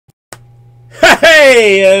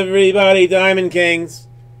Hey, everybody, Diamond Kings.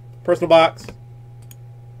 Personal box.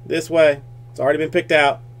 This way. It's already been picked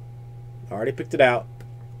out. Already picked it out.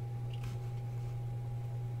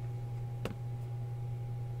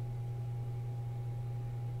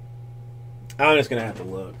 I'm just going to have to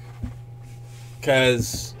look.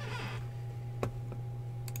 Because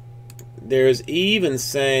there's even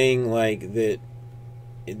saying, like, that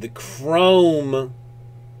the chrome...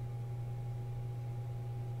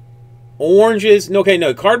 Oranges, no, okay,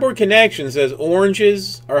 no. Cardboard Connection says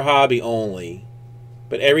oranges are hobby only,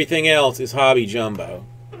 but everything else is hobby jumbo.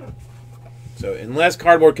 So unless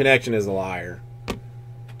Cardboard Connection is a liar,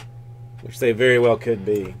 which they very well could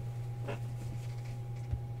be.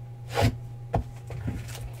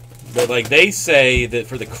 But like they say that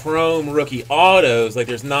for the chrome rookie autos, like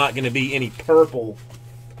there's not going to be any purple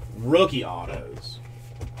rookie autos.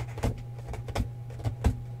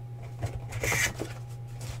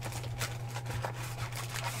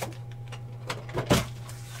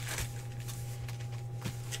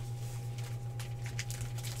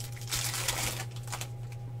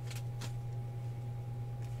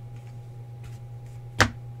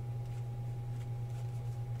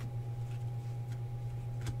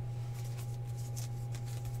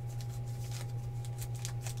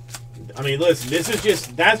 I mean,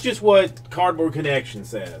 listen, that's just what Cardboard Connection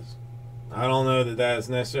says. I don't know that that's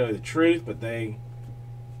necessarily the truth, but they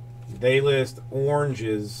list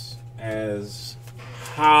oranges as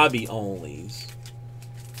hobby onlys.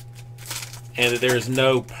 And that there's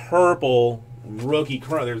no purple rookie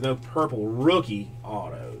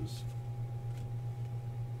autos.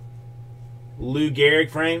 Lou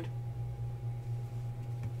Gehrig framed.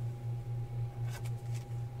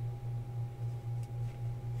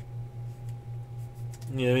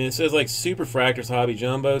 Yeah, I mean, it says like Superfractors Hobby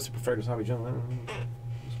Jumbo. Superfractors Hobby Jumbo.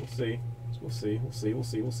 We'll see. We'll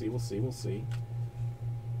see.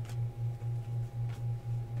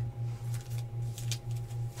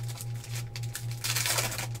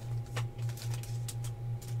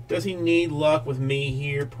 Does he need luck with me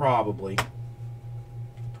here? Probably.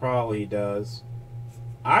 Probably he does.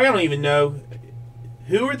 I don't even know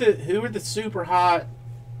who are the super hot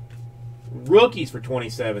rookies for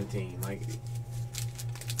 2017. Like.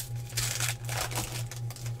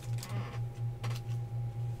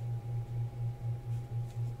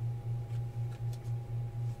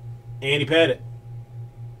 Andy Pettit.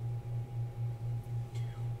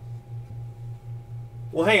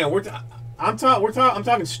 Well, hang on. I'm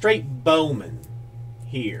talking straight Bowman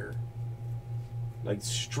here, like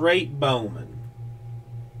straight Bowman.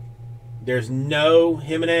 There's no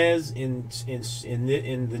Jimenez in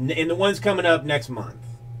the ones coming up next month.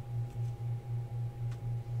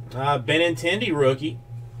 Benintendi rookie,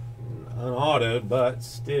 unautoed, but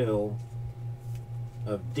still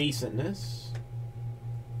of decentness.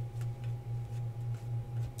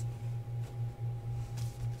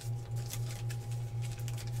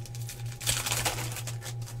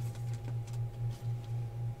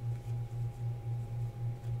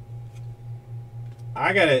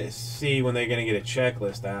 I gotta see when they're gonna get a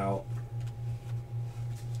checklist out.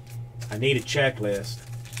 I need a checklist.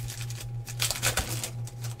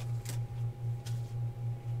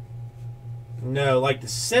 No, like the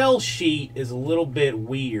sell sheet is a little bit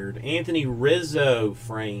weird. Anthony Rizzo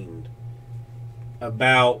framed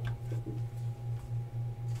about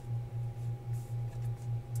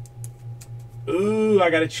I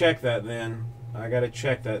gotta check that then.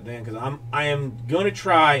 Because I am gonna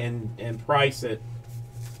try and price it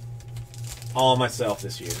all myself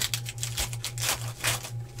this year.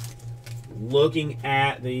 Looking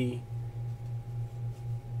at the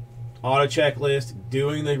auto checklist,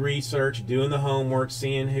 doing the research, doing the homework,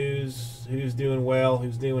 seeing who's doing well,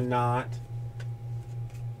 who's doing not,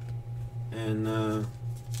 and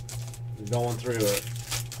going through it.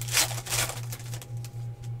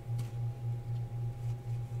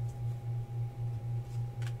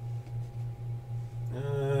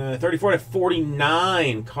 Uh,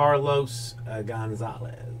 34/49, Carlos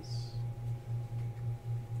Gonzalez.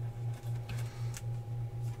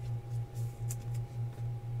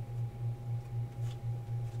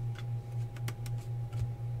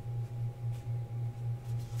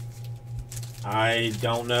 I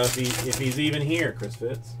don't know if he's even here, Chris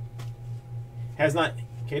Fitz.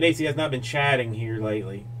 KDC has not been chatting here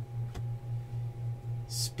lately.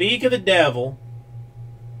 Speak of the devil.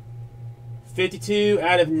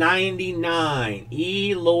 52/99.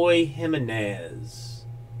 Eloy Jimenez.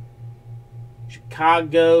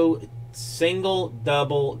 Chicago single,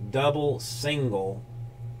 double, single.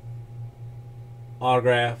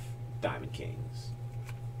 Autograph, Diamond Kings.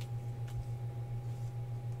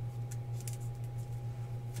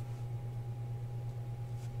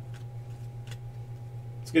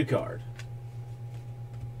 It's a good card.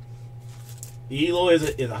 Eloy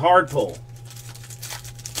is a hard pull.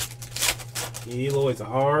 Eloy is a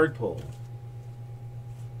hard pull.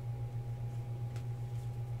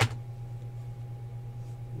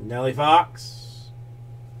 Nellie Fox.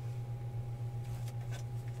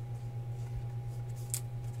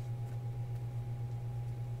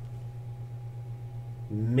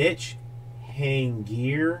 Mitch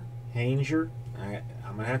Hanger.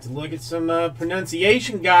 I'm going to have to look at some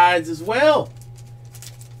pronunciation guides as well.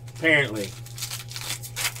 Apparently.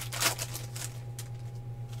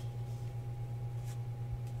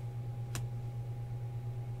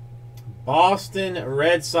 Boston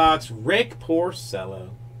Red Sox, Rick Porcello.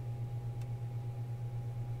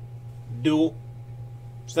 Dual.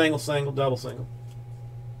 Single, single, double, single.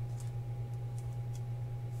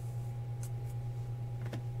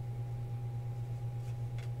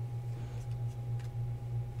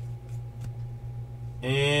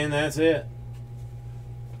 And that's it.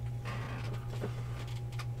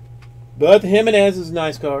 But the Jimenez is a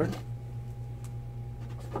nice card.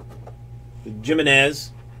 The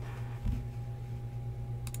Jimenez.